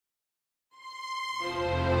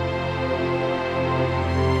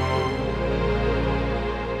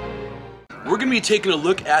we're gonna be taking a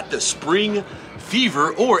look at the Spring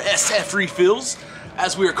Fever, or SF refills,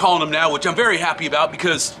 as we are calling them now, which I'm very happy about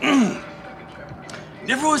because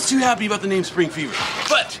never was too happy about the name Spring Fever.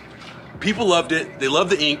 But people loved it. They love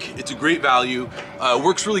the ink. It's a great value.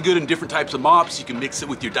 Works really good in different types of mops. You can mix it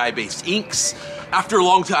with your dye-based inks. After a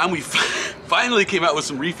long time, we finally came out with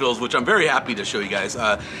some refills, which I'm very happy to show you guys.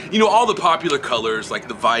 You know, all the popular colors like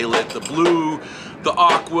the violet, the blue, the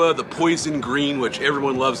aqua, the poison green, which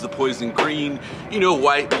everyone loves the poison green. You know,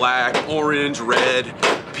 white, black, orange, red,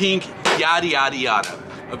 pink, yada, yada, yada.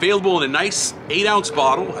 Available in a nice 8-ounce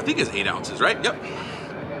bottle. I think it's 8 ounces, right? Yep.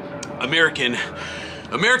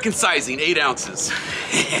 American sizing, 8 ounces.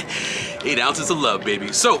 8 ounces of love,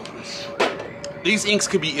 baby. So, these inks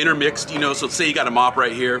could be intermixed, you know, so say you got a mop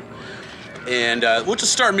right here, and we'll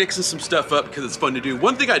just start mixing some stuff up because it's fun to do.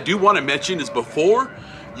 One thing I do want to mention is before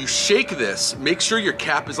you shake this, make sure your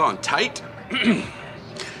cap is on tight,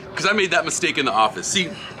 because I made that mistake in the office. See,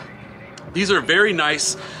 these are very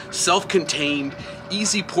nice, self-contained,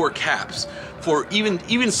 easy pour caps for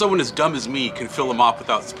even someone as dumb as me can fill them up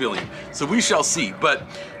without spilling. So we shall see. But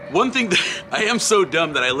one thing that I am so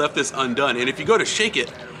dumb that I left this undone, and if you go to shake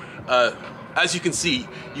it, as you can see,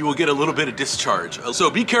 you will get a little bit of discharge. So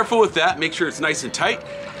be careful with that. Make sure it's nice and tight.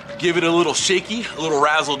 Give it a little shaky, a little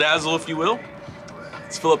razzle dazzle, if you will.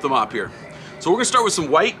 Let's fill up the mop here. So we're gonna start with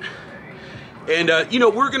some white. And you know,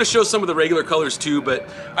 we're gonna show some of the regular colors too, but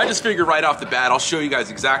I just figured right off the bat, I'll show you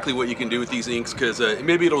guys exactly what you can do with these inks, because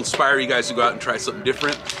maybe it'll inspire you guys to go out and try something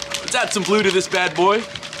different. Let's add some blue to this bad boy.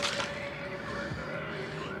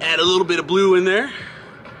 Add a little bit of blue in there.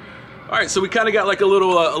 All right, so we kind of got like a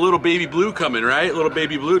little baby blue coming, right? A little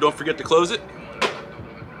baby blue, don't forget to close it.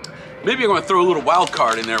 Maybe I'm gonna throw a little wild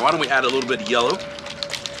card in there. Why don't we add a little bit of yellow?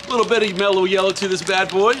 A little bit of mellow yellow to this bad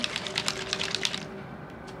boy.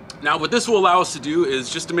 Now what this will allow us to do is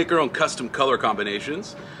just to make our own custom color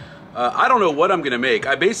combinations. I don't know what I'm gonna make.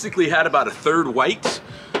 I basically had about a third white,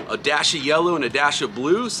 a dash of yellow, and a dash of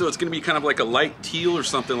blue, so it's gonna be kind of like a light teal or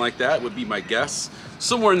something like that, would be my guess.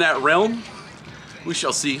 Somewhere in that realm, we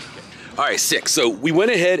shall see. All right, sick. So we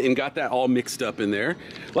went ahead and got that all mixed up in there.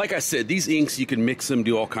 Like I said, these inks, you can mix them,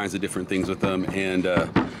 do all kinds of different things with them, and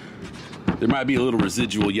there might be a little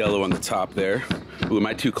residual yellow on the top there. Ooh, am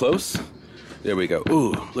I too close? There we go.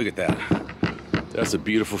 Ooh, look at that. That's a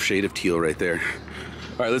beautiful shade of teal right there.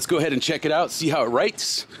 All right, let's go ahead and check it out, see how it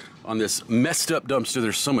writes on this messed up dumpster.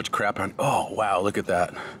 There's so much crap on. Oh, wow, look at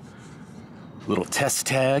that. Little test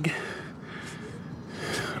tag.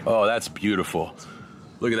 Oh, that's beautiful.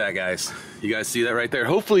 Look at that, guys. You guys see that right there?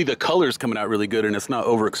 Hopefully the color's coming out really good and it's not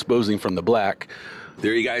overexposing from the black.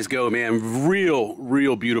 There you guys go, man.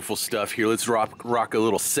 Real beautiful stuff here. Let's rock a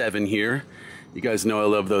little 7 here. You guys know I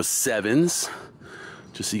love those 7s.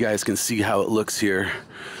 Just so you guys can see how it looks here.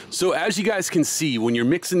 So as you guys can see, when you're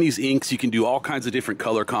mixing these inks, you can do all kinds of different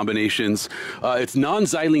color combinations. It's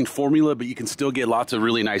non-xylene formula, but you can still get lots of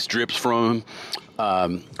really nice drips from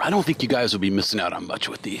them. I don't think you guys will be missing out on much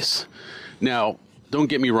with these. Now, don't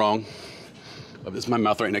get me wrong. Oh, is my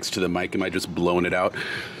mouth right next to the mic? Am I just blowing it out?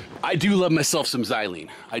 I do love myself some xylene.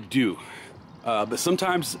 I do. But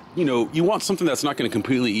sometimes, you know, you want something that's not going to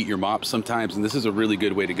completely eat your mop sometimes, and this is a really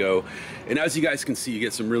good way to go. And as you guys can see, you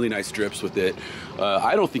get some really nice drips with it.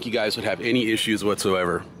 I don't think you guys would have any issues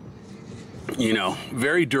whatsoever. You know,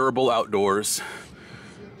 very durable outdoors.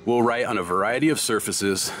 Will write on a variety of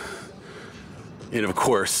surfaces. And of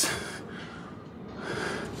course,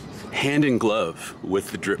 hand in glove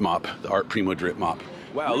with the drip mop, the ArtPrimo drip mop.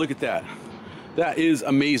 Wow, look at that. That is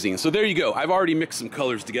amazing. So there you go. I've already mixed some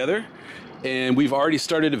colors together and we've already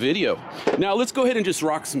started a video. Now let's go ahead and just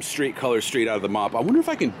rock some straight colors straight out of the mop. I wonder if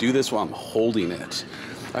I can do this while I'm holding it.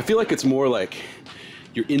 I feel like it's more like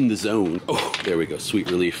you're in the zone. Oh, there we go, sweet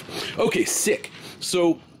relief. Okay, sick.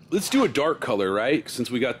 So let's do a dark color, right? Since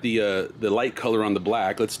we got the light color on the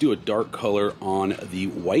black, let's do a dark color on the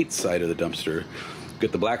white side of the dumpster.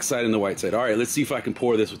 Get the black side and the white side. All right, let's see if I can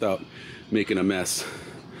pour this without making a mess.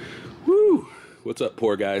 Woo! What's up,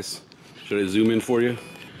 pour guys? Should I zoom in for you?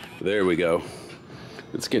 There we go.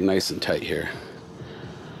 Let's get nice and tight here.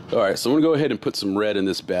 All right, so I'm gonna go ahead and put some red in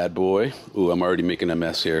this bad boy. Ooh, I'm already making a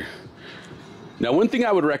mess here. Now, one thing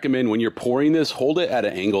I would recommend when you're pouring this, hold it at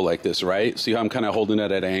an angle like this, right? See how I'm kind of holding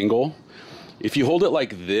it at an angle? If you hold it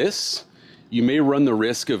like this, you may run the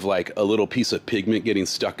risk of like a little piece of pigment getting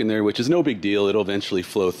stuck in there, which is no big deal. It'll eventually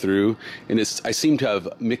flow through. And I seem to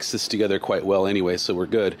have mixed this together quite well anyway, so we're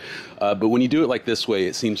good. But when you do it like this way,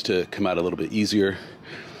 it seems to come out a little bit easier.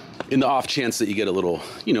 In the off chance that you get a little,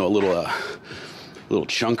 you know, a little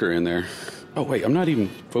chunker in there. Oh wait, I'm not even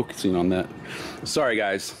focusing on that. Sorry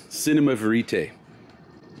guys, cinema verite.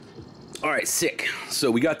 All right, sick.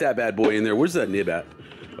 So we got that bad boy in there. Where's that nib at?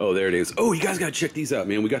 Oh, there it is. Oh, you guys gotta check these out,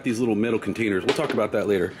 man. We got these little metal containers. We'll talk about that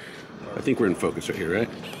later. I think we're in focus right here, right?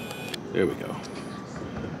 There we go.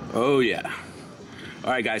 Oh yeah.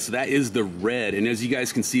 All right, guys, so that is the red. And as you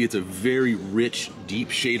guys can see, it's a very rich,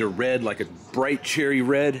 deep shade of red, like a bright cherry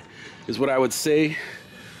red is what I would say.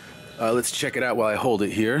 Let's check it out while I hold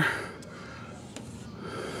it here.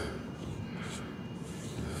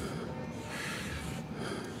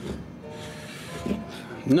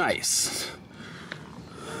 Nice.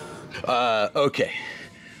 Okay,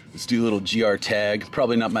 let's do a little GR tag.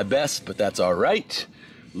 Probably not my best, but that's all right.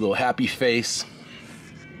 A little happy face.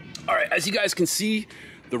 All right, as you guys can see,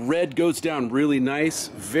 the red goes down really nice.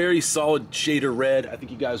 Very solid shade of red. I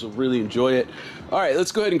think you guys will really enjoy it. All right,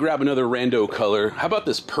 let's go ahead and grab another rando color. How about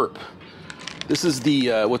this perp? This is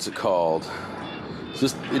the, what's it called?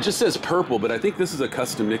 It just says purple, but I think this is a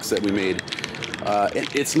custom mix that we made.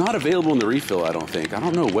 It's not available in the refill, I don't think. I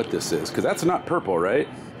don't know what this is, because that's not purple, right?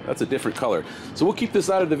 That's a different color. So we'll keep this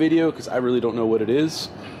out of the video, because I really don't know what it is.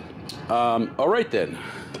 All right, then.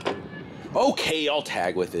 Okay, I'll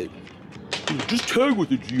tag with it. Just tag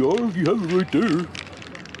with it, GR. You have it right there.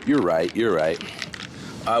 You're right, you're right.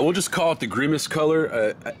 We'll just call it the Grimace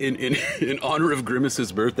color in honor of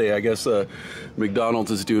Grimace's birthday. I guess McDonald's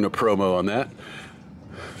is doing a promo on that.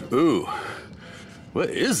 Ooh, what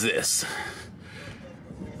is this?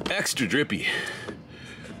 Extra drippy.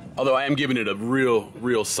 Although I am giving it a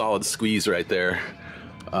real solid squeeze right there.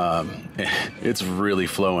 It's really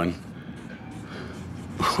flowing.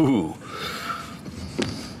 Ooh.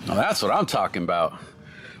 Well, that's what I'm talking about.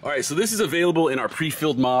 All right, so this is available in our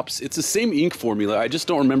pre-filled mops. It's the same ink formula. I just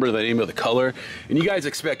don't remember the name of the color. And you guys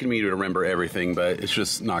expected me to remember everything, but it's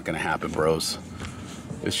just not gonna happen, bros.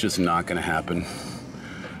 It's just not gonna happen.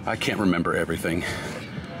 I can't remember everything.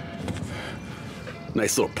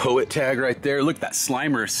 Nice little poet tag right there. Look, that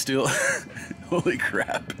Slimer is still, holy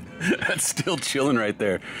crap. That's still chilling right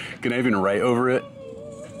there. Can I even write over it?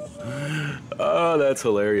 Oh, that's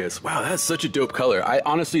hilarious. Wow, that's such a dope color. I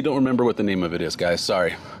honestly don't remember what the name of it is, guys.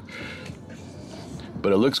 Sorry.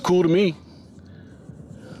 But it looks cool to me.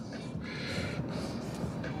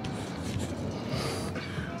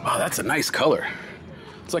 Oh, that's a nice color.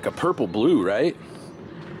 It's like a purple blue, right?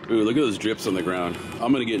 Ooh, look at those drips on the ground.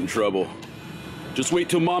 I'm gonna get in trouble. Just wait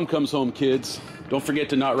till mom comes home, kids. Don't forget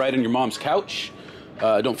to not write on your mom's couch.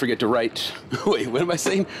 Don't forget to write, wait, what am I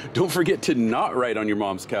saying? Don't forget to not write on your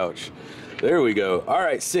mom's couch. There we go. All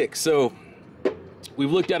right, sick. So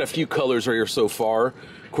we've looked at a few colors right here so far.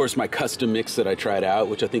 Of course, my custom mix that I tried out,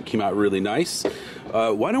 which I think came out really nice.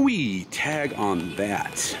 Why don't we tag on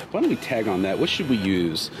that? Why don't we tag on that? What should we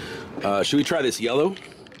use? Should we try this yellow?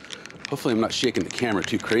 Hopefully I'm not shaking the camera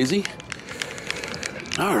too crazy.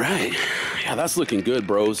 All right. Yeah, that's looking good,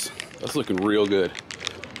 bros. That's looking real good.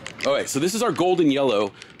 All right, so this is our golden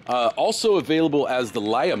yellow. Also available as the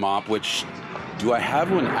Laya mop, which, do I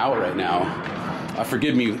have one out right now?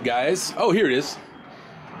 Forgive me, guys. Oh, here it is.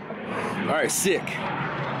 All right, sick.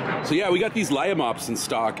 So yeah, we got these Laya mops in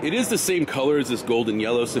stock. It is the same color as this golden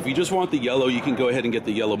yellow, so if you just want the yellow, you can go ahead and get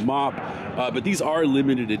the yellow mop. But these are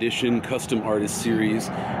limited edition custom artist series,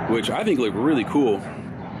 which I think look really cool.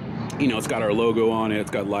 You know, it's got our logo on it, it's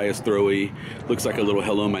got Laya's Throwy, looks like a little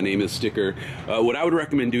hello, my name is sticker. What I would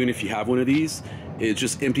recommend doing if you have one of these is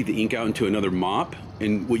just empty the ink out into another mop,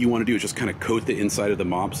 and what you want to do is just kind of coat the inside of the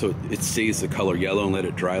mop so it stays the color yellow and let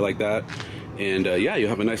it dry like that. And yeah, you'll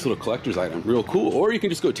have a nice little collector's item, real cool. Or you can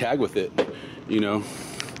just go tag with it, you know.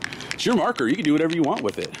 It's your marker, you can do whatever you want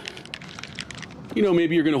with it. You know,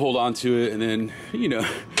 maybe you're gonna hold on to it and then, you know,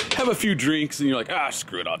 have a few drinks and you're like, ah,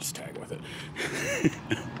 screw it, I'll just tag with it.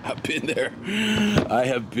 I've been there. I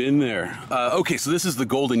have been there. Okay, so this is the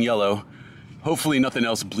golden yellow. Hopefully nothing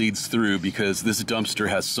else bleeds through because this dumpster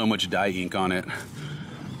has so much dye ink on it.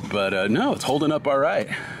 But no, it's holding up all right.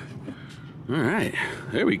 All right,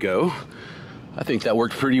 there we go. I think that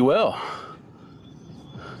worked pretty well.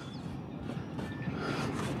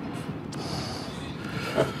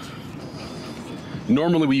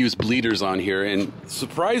 Normally we use bleeders on here, and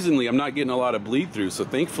surprisingly I'm not getting a lot of bleed through, so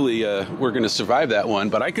thankfully we're gonna survive that one,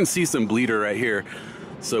 but I can see some bleeder right here,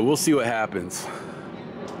 so we'll see what happens.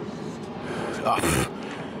 Oh,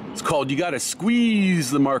 it's called you gotta squeeze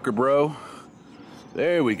the marker, bro.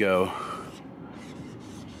 There we go.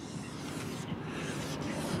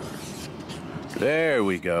 There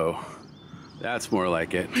we go. That's more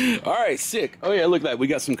like it. All right, sick. Oh yeah, look at that. We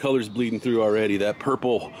got some colors bleeding through already. That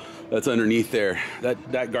purple That's underneath there.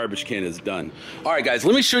 That garbage can is done. All right, guys,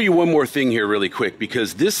 let me show you one more thing here really quick,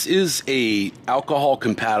 because this is a alcohol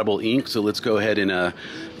compatible ink. So let's go ahead and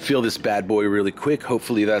fill this bad boy really quick.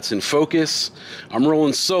 Hopefully that's in focus. I'm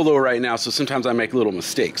rolling solo right now, so sometimes I make little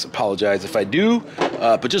mistakes. Apologize if I do,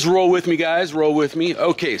 but just roll with me, guys, roll with me.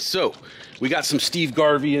 Okay, so we got some Steve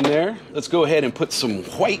Garvey in there. Let's go ahead and put some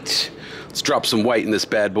white. Let's drop some white in this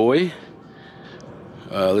bad boy.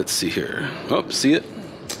 Let's see here. Oh, see it?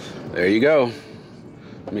 There you go.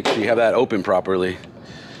 Make sure you have that open properly.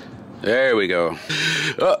 There we go.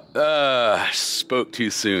 Spoke too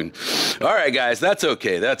soon. All right, guys, that's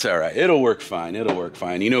okay. That's all right. It'll work fine. It'll work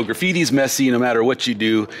fine. You know, graffiti's messy. No matter what you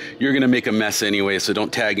do, you're going to make a mess anyway, so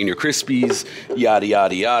don't tag in your Crispies, yada,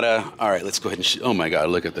 yada, yada. All right, let's go ahead and oh, my God,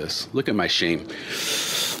 look at this. Look at my shame. Look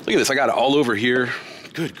at this. I got it all over here.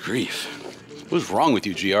 Good grief. What's wrong with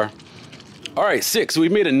you, GR? All right, sick. So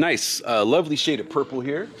we've made a nice, lovely shade of purple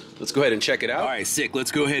here. Let's go ahead and check it out. All right, sick.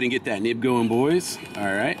 Let's go ahead and get that nib going, boys. All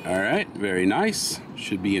right. Very nice.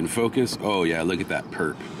 Should be in focus. Oh, yeah, look at that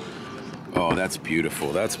perp. Oh, that's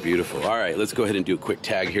beautiful. That's beautiful. All right, let's go ahead and do a quick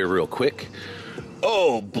tag here real quick.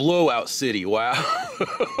 Oh, Blowout City. Wow.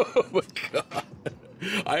 Oh, my God.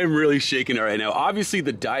 I am really shaking it right now. Obviously,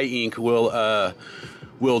 the dye ink will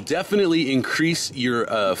definitely increase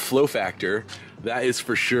your flow factor. That is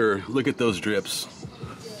for sure. Look at those drips.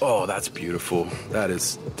 Oh, that's beautiful. That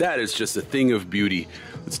is just a thing of beauty.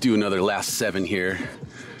 Let's do another last 7 here.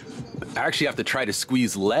 I actually have to try to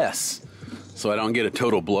squeeze less so I don't get a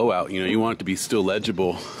total blowout. You know, you want it to be still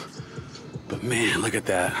legible. But man, look at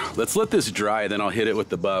that. Let's let this dry, then I'll hit it with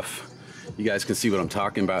the buff. You guys can see what I'm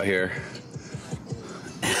talking about here.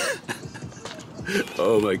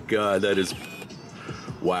 Oh my God, that is,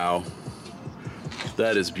 wow.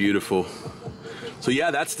 That is beautiful. So yeah,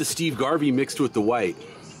 that's the Steve Garvey mixed with the white.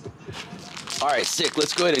 All right, sick.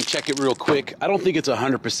 Let's go ahead and check it real quick. I don't think it's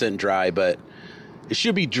 100% dry, but it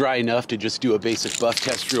should be dry enough to just do a basic buff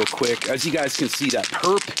test real quick. As you guys can see, that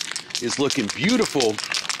perp is looking beautiful.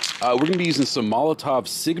 We're gonna be using some Molotov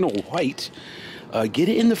Signal White. Get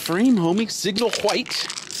it in the frame, homie. Signal White.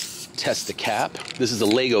 Test the cap. This is a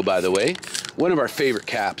Lego, by the way. One of our favorite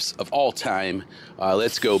caps of all time.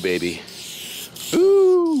 Let's go, baby.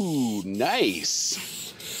 Ooh, nice.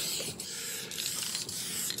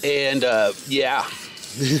 And yeah,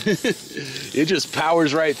 it just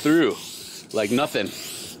powers right through like nothing.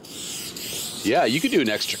 Yeah, you could do an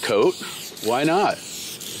extra coat. Why not?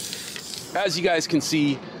 As you guys can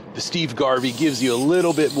see, the Steve Garvey gives you a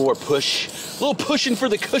little bit more push, a little pushing for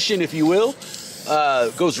the cushion, if you will.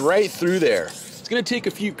 Goes right through there. It's gonna take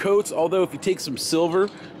a few coats, although if you take some silver,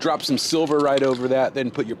 drop some silver right over that,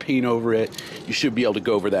 then put your paint over it, you should be able to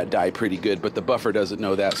go over that dye pretty good, but the buffer doesn't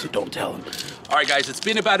know that, so don't tell him. All right, guys, it's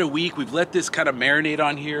been about a week. We've let this kind of marinate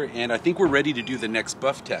on here, and I think we're ready to do the next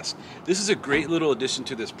buff test. This is a great little addition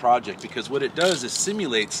to this project because what it does is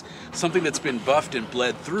simulates something that's been buffed and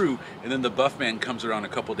bled through, and then the buff man comes around a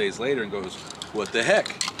couple days later and goes, what the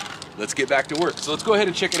heck? Let's get back to work. So let's go ahead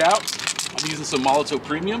and check it out. I'm using some Molotov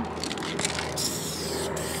Premium.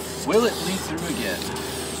 Will it bleed through again?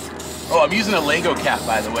 Oh, I'm using a Lego cap,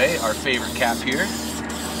 by the way, our favorite cap here.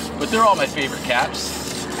 But they're all my favorite caps.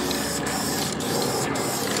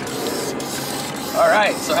 All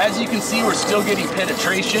right, so as you can see, we're still getting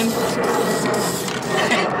penetration.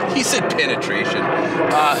 He said penetration.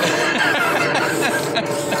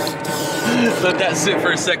 Let that sit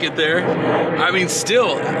for a second there. I mean,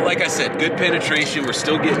 still, like I said, good penetration. We're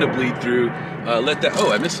still getting a bleed through. Let that,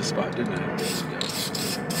 oh, I missed a spot, didn't I?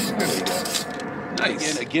 There we go.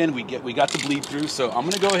 Nice. Again, we got the bleed through, so I'm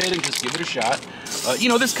gonna go ahead and just give it a shot. You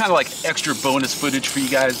know, this is kind of like extra bonus footage for you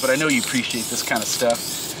guys, but I know you appreciate this kind of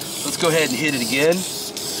stuff. Let's go ahead and hit it again.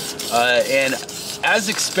 And as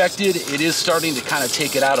expected, it is starting to kind of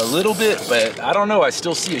take it out a little bit, but I don't know, I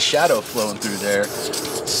still see a shadow flowing through there.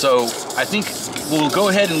 So I think we'll go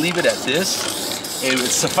ahead and leave it at this. It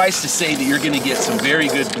would suffice to say that you're gonna get some very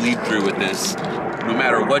good bleed through with this, no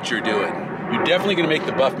matter what you're doing. You're definitely gonna make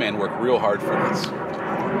the buff man work real hard for this.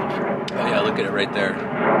 Oh yeah, look at it right there.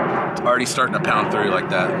 It's already starting to pound through like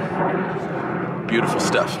that. Beautiful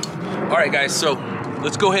stuff. All right, guys, so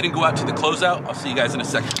let's go ahead and go out to the closeout. I'll see you guys in a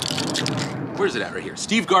second. Where's it at right here?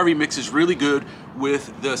 Steve Garvey mixes really good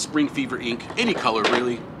with the Spring Fever ink, any color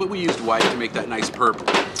really, but we used white to make that nice perp.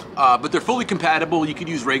 But they're fully compatible. You could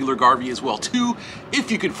use regular Garvey as well too,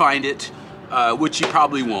 if you can find it, which you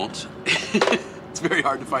probably won't. It's very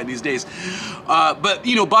hard to find these days. But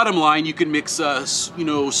you know, bottom line, you can mix you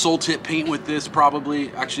know, soul tip paint with this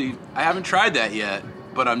probably. Actually, I haven't tried that yet.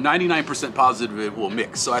 but I'm 99% positive it will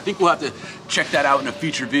mix. So I think we'll have to check that out in a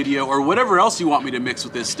future video or whatever else you want me to mix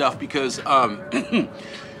with this stuff, because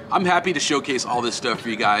I'm happy to showcase all this stuff for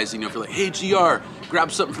you guys. You know, if you're like, hey GR,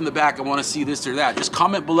 grab something from the back, I want to see this or that, just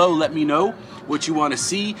comment below, let me know what you want to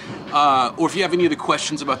see. Or if you have any other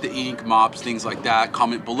questions about the ink, mops, things like that,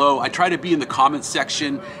 comment below. I try to be in the comments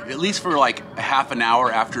section at least for like a half an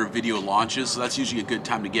hour after a video launches, so that's usually a good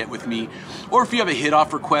time to get with me. Or if you have a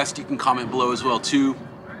hit-off request, you can comment below as well too.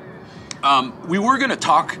 We were going to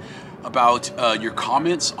talk about your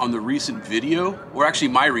comments on the recent video, or actually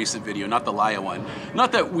my recent video, not the live one.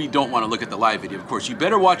 Not that we don't want to look at the live video, of course. You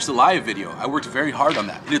better watch the live video. I worked very hard on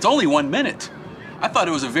that, and it's only 1 minute. I thought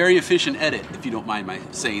it was a very efficient edit, if you don't mind my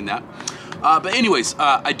saying that. But anyways,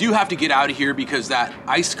 I do have to get out of here because that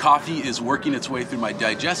iced coffee is working its way through my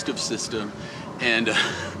digestive system, and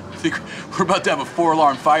I think we're about to have a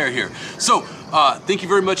 4-alarm fire here. So thank you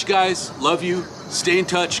very much, guys. Love you. Stay in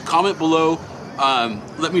touch. Comment below.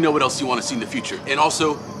 Let me know what else you want to see in the future. And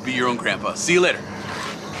also, be your own grandpa. See you later.